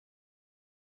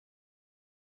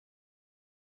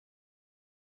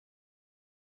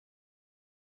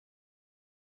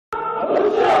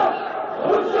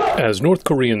As North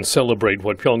Koreans celebrate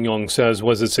what Pyongyang says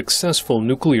was a successful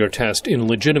nuclear test in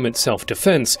legitimate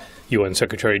self-defense, UN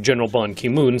Secretary General Ban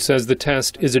Ki-moon says the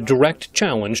test is a direct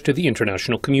challenge to the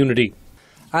international community.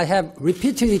 I have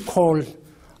repeatedly called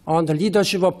on the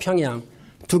leadership of Pyongyang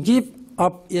to give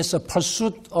up its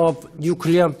pursuit of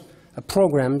nuclear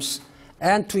programs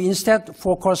and to instead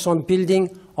focus on building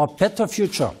a better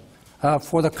future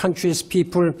for the country's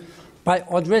people by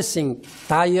addressing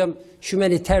dire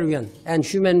humanitarian and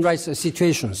human rights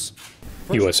situations.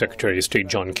 U.S. Secretary of State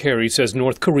John Kerry says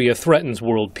North Korea threatens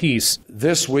world peace.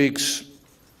 This week's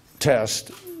test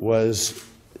was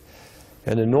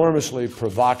an enormously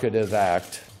provocative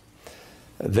act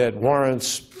that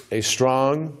warrants a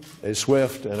strong, a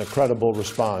swift, and a credible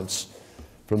response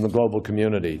from the global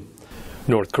community.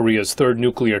 North Korea's third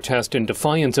nuclear test in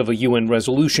defiance of a UN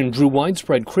resolution drew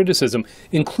widespread criticism,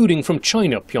 including from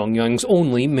China, Pyongyang's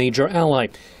only major ally.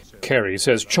 Kerry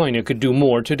says China could do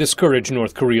more to discourage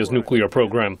North Korea's nuclear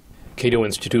program. Cato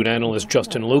Institute analyst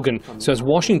Justin Logan says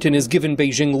Washington has given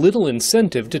Beijing little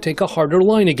incentive to take a harder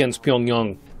line against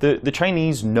Pyongyang. The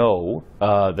Chinese know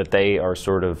that they are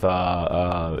sort of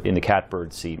in the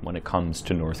catbird seat when it comes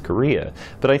to North Korea.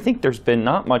 But I think there's been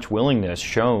not much willingness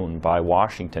shown by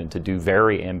Washington to do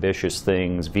very ambitious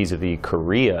things vis-a-vis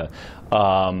Korea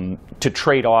to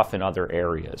trade off in other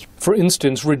areas. For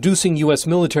instance, reducing U.S.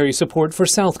 military support for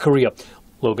South Korea.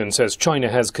 Logan says China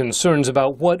has concerns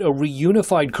about what a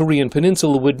reunified Korean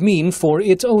peninsula would mean for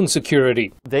its own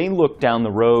security. They look down the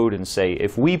road and say,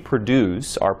 if we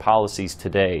produce our policies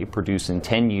today, produce in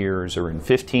 10 years or in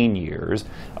 15 years,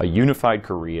 a unified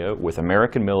Korea with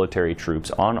American military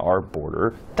troops on our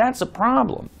border, that's a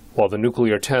problem. While the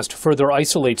nuclear test further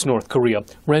isolates North Korea,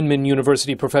 Renmin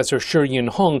University professor Shi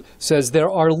Hong says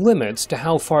there are limits to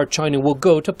how far China will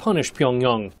go to punish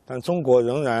Pyongyang.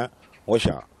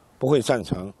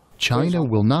 China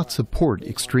will not support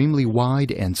extremely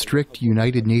wide and strict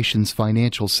United Nations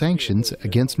financial sanctions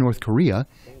against North Korea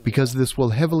because this will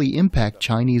heavily impact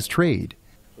Chinese trade.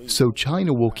 So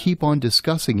China will keep on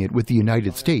discussing it with the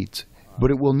United States, but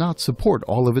it will not support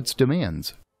all of its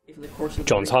demands.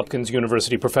 Johns Hopkins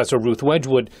University professor Ruth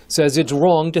Wedgwood says it's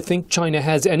wrong to think China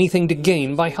has anything to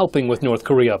gain by helping with North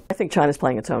Korea. I think China's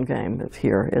playing its own game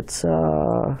here.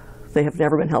 They have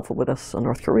never been helpful with us in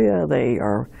North Korea. They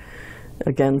are,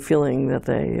 again, feeling that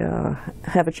they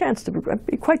have a chance to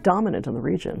be quite dominant in the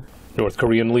region. North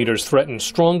Korean leaders threaten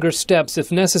stronger steps,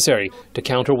 if necessary, to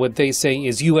counter what they say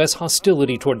is U.S.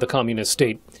 hostility toward the communist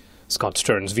state. Scott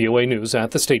Stearns, VOA News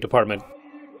at the State Department.